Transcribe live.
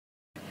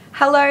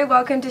Hello,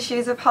 welcome to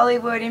Shoes of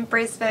Hollywood in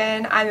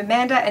Brisbane. I'm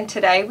Amanda and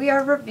today we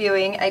are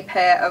reviewing a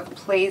pair of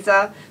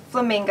Pleaser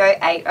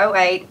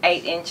Flamingo-808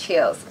 8-inch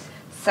heels.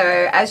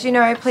 So as you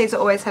know, Pleaser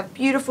always have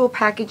beautiful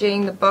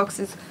packaging. The box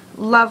is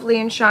lovely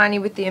and shiny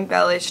with the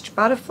embellished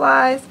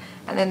butterflies,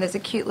 and then there's a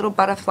cute little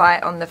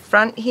butterfly on the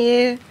front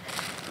here,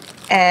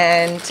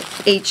 and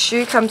each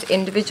shoe comes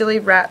individually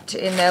wrapped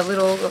in their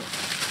little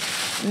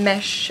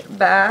mesh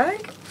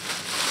bag.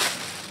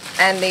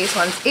 And these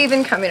ones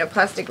even come in a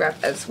plastic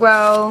wrap as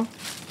well,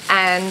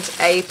 and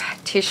a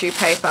tissue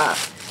paper.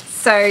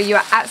 So you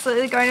are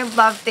absolutely going to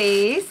love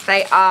these.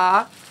 They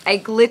are a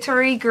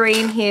glittery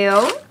green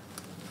heel,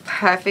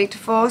 perfect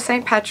for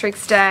St.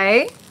 Patrick's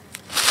Day.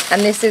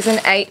 And this is an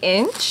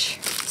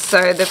 8-inch,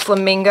 so the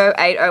Flamingo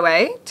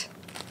 808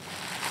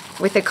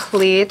 with a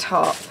clear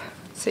top.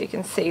 So you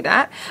can see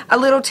that. A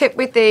little tip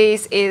with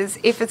these is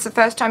if it's the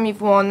first time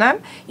you've worn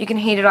them, you can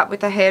heat it up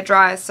with a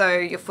hairdryer so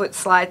your foot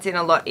slides in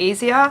a lot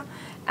easier.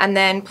 And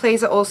then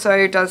Pleaser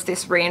also does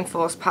this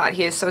reinforced part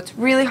here, so it's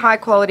really high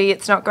quality,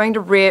 it's not going to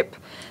rip.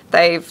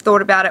 They've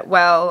thought about it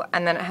well,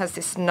 and then it has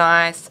this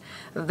nice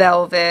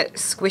velvet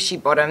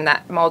squishy bottom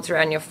that molds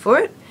around your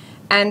foot.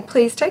 And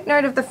please take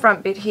note of the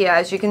front bit here.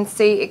 As you can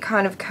see, it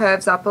kind of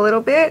curves up a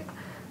little bit.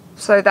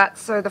 So that's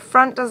so the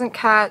front doesn't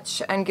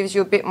catch and gives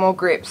you a bit more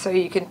grip, so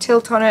you can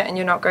tilt on it and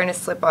you're not going to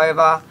slip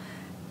over.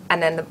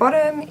 And then the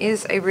bottom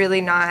is a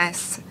really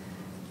nice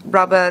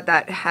rubber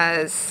that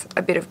has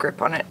a bit of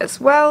grip on it as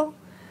well.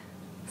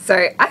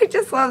 So I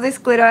just love this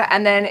glitter,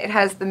 and then it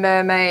has the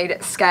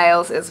Mermaid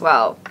scales as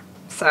well.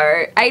 So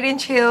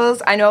 8-inch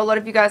heels. I know a lot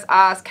of you guys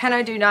ask, can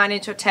I do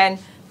 9-inch or 10?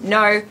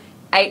 No.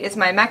 8 is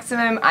my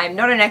maximum. I'm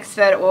not an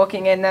expert at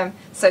walking in them,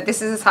 so this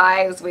is as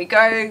high as we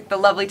go. The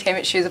lovely team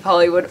at Shoes of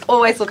Hollywood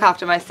always look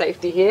after my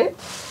safety here.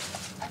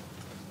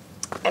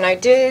 And I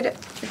did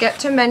forget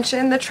to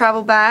mention the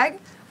travel bag.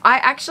 I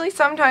actually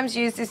sometimes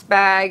use this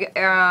bag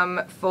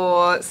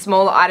for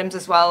smaller items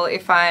as well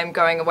if I'm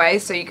going away,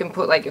 so you can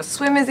put like your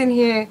swimmers in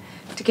here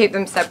to keep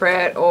them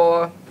separate,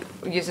 or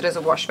use it as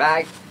a wash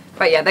bag.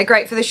 But yeah, they're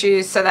great for the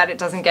shoes so that it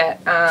doesn't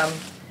get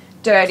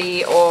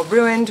dirty or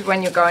ruined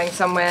when you're going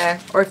somewhere,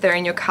 or if they're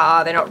in your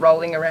car, they're not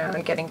rolling around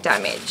and getting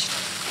damaged.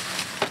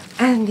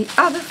 And the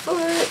other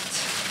foot.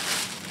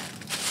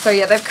 So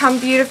yeah, they've come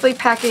beautifully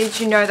packaged.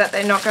 You know that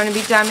they're not going to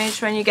be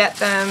damaged when you get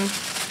them.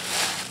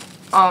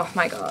 Oh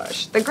my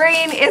gosh, the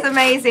green is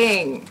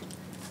amazing.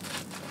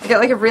 I get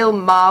like a real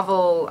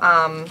Marvel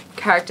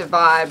character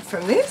vibe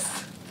from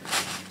this.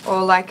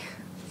 Or like,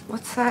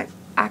 what's that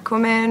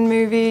Aquaman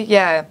movie?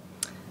 Yeah.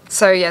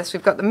 So yes,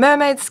 we've got the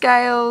Mermaid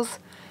scales,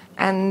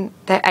 and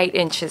they're 8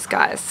 inches,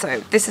 guys. So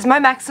this is my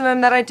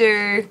maximum that I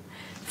do.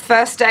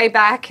 First day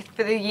back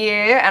for the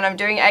year, and I'm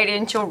doing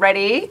 8-inch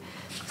already.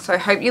 So I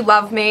hope you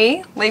love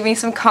me. Leave me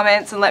some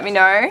comments and let me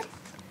know.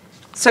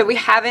 So we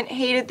haven't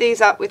heated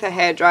these up with a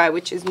hairdryer,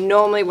 which is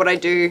normally what I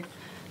do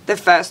the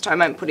first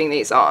time I'm putting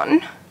these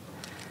on.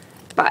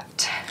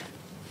 But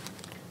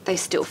they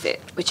still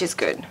fit, which is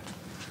good.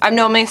 I'm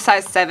normally a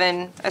size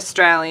 7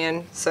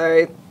 Australian,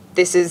 so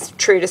this is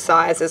true to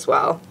size as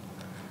well.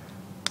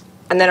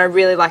 And then I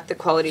really like the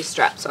quality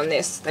straps on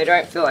this. They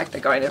don't feel like they're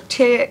going to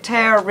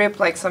tear or rip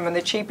like some of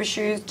the cheaper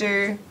shoes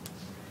do.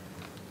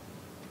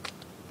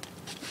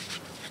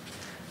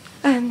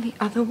 And the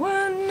other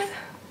one.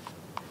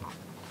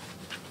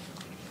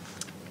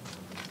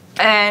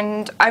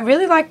 And I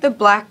really like the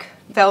black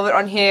velvet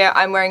on here.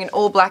 I'm wearing an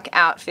all black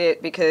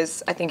outfit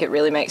because I think it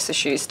really makes the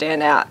shoe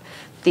stand out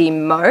the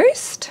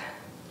most.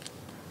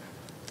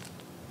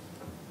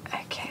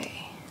 Okay.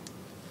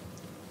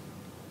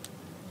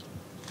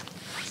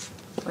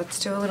 Let's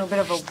do a little bit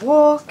of a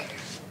walk.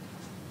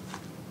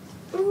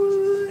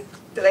 Ooh,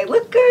 do they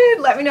look good?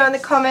 Let me know in the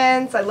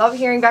comments. I love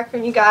hearing back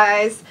from you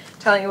guys,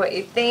 telling you what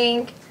you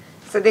think.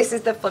 So this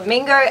is the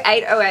Flamingo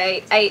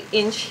 808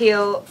 8-inch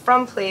heel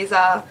from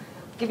Pleaser.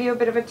 Give you a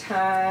bit of a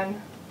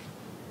turn.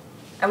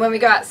 And when we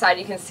go outside,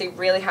 you can see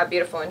really how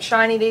beautiful and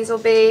shiny these will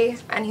be.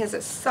 And here's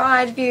a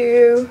side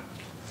view.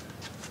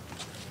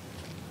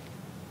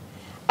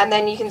 And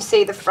then you can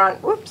see the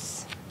front,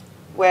 whoops,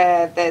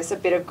 where there's a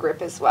bit of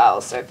grip as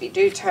well. So if you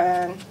do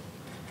turn,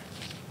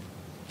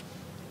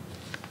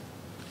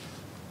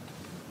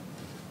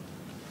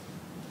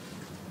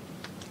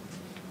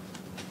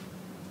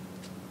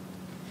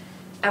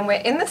 and we're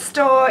in the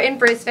store in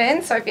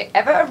Brisbane, so if you're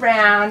ever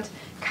around,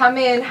 come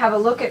in, have a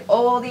look at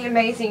all the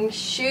amazing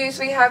shoes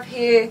we have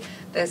here.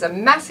 There's a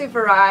massive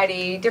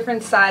variety,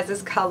 different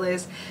sizes,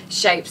 colors,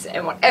 shapes,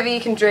 and whatever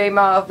you can dream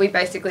of. We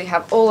basically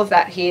have all of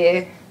that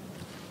here.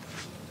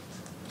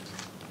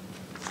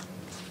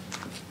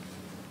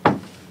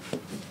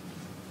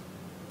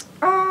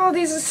 Oh,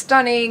 these are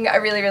stunning. I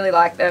really, really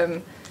like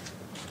them.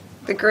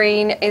 The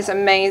green is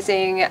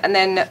amazing, and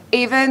then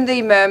even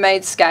the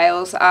Mermaid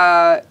scales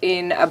are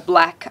in a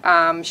black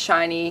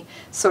shiny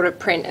sort of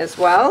print as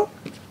well.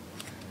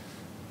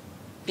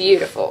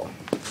 Beautiful.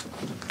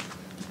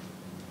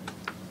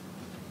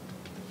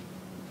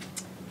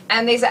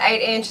 And these are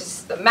 8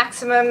 inches, the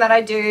maximum that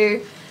I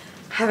do.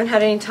 Haven't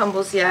had any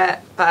tumbles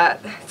yet,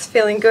 but it's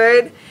feeling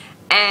good.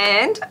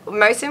 And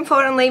most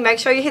importantly, make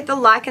sure you hit the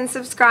like and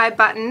subscribe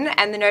button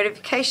and the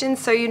notifications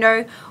so you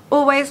know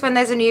always when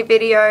there's a new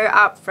video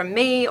up from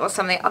me or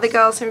some of the other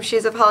girls from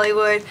Shoes of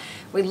Hollywood.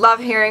 We love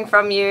hearing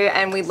from you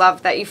and we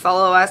love that you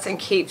follow us and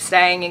keep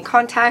staying in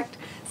contact.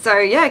 So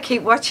yeah,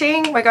 keep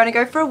watching. We're going to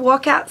go for a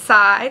walk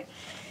outside.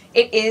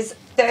 It is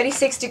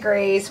 36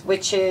 degrees,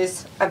 which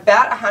is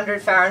about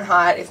 100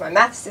 Fahrenheit if my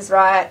maths is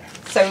right.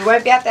 So we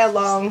won't be out there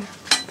long.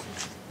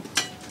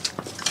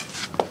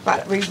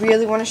 But we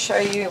really want to show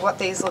you what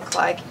these look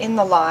like in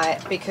the light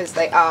because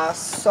they are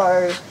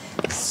so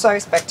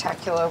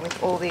spectacular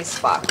with all these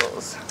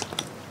sparkles.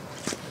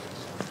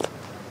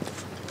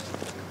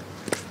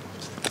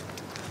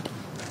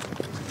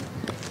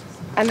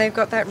 And they've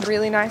got that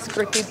really nice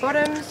grippy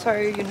bottom, so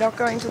you're not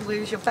going to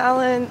lose your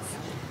balance.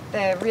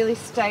 They're really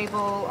stable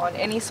on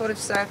any sort of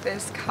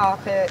surface,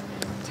 carpet,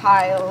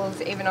 tiles,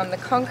 even on the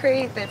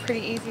concrete. They're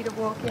pretty easy to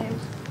walk in.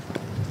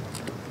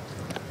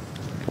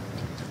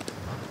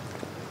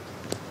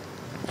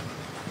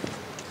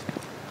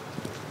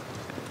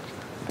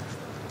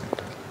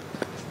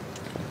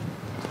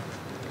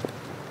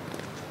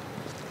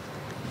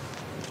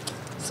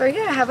 So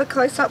yeah, have a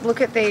close-up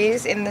look at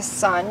these in the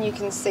sun. You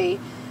can see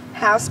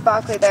how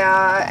sparkly they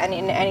are, and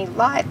in any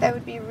light they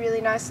would be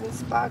really nice and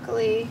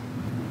sparkly.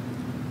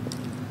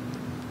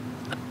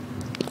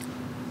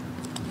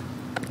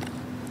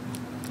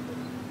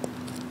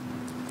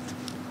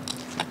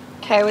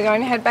 Okay, we're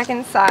going to head back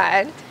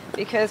inside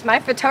because my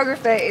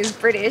photographer is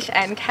British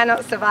and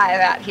cannot survive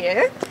out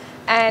here,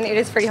 and it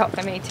is pretty hot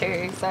for me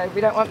too, so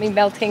we don't want me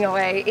melting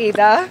away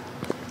either.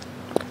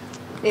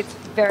 It's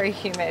very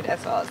humid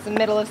as well. It's the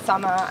middle of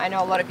summer. I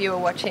know a lot of you are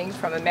watching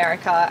from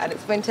America and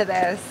it's winter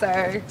there,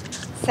 so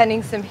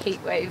sending some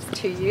heat waves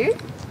to you.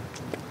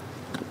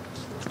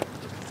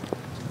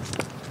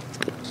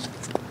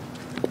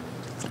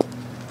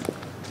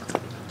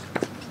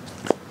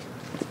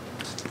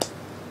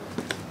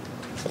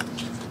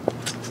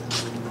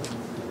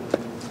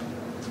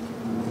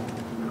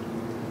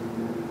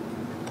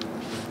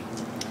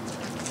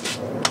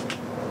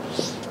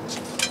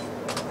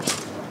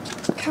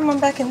 Come on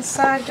back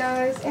inside,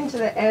 guys, into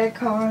the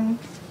aircon.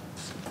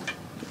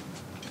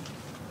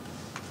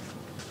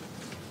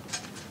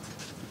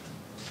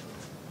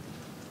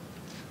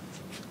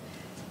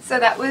 So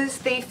that was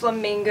the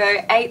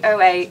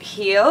Flamingo-808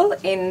 heel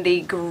in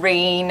the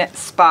green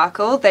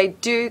sparkle. They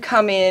do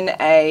come in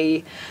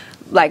a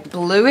like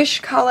bluish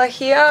color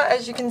here,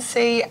 as you can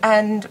see,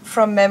 and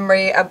from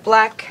memory a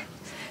black.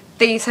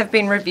 These have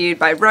been reviewed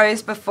by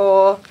Rose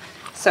before.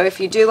 So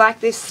if you do like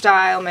this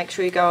style, make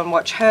sure you go and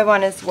watch her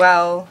one as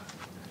well.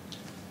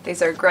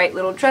 These are a great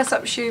little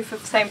dress-up shoe for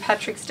St.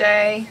 Patrick's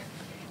Day.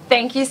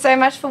 Thank you so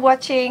much for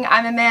watching.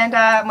 I'm Amanda,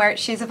 and we're at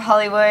Shoes of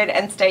Hollywood,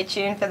 and stay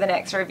tuned for the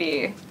next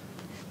review.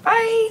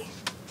 Bye!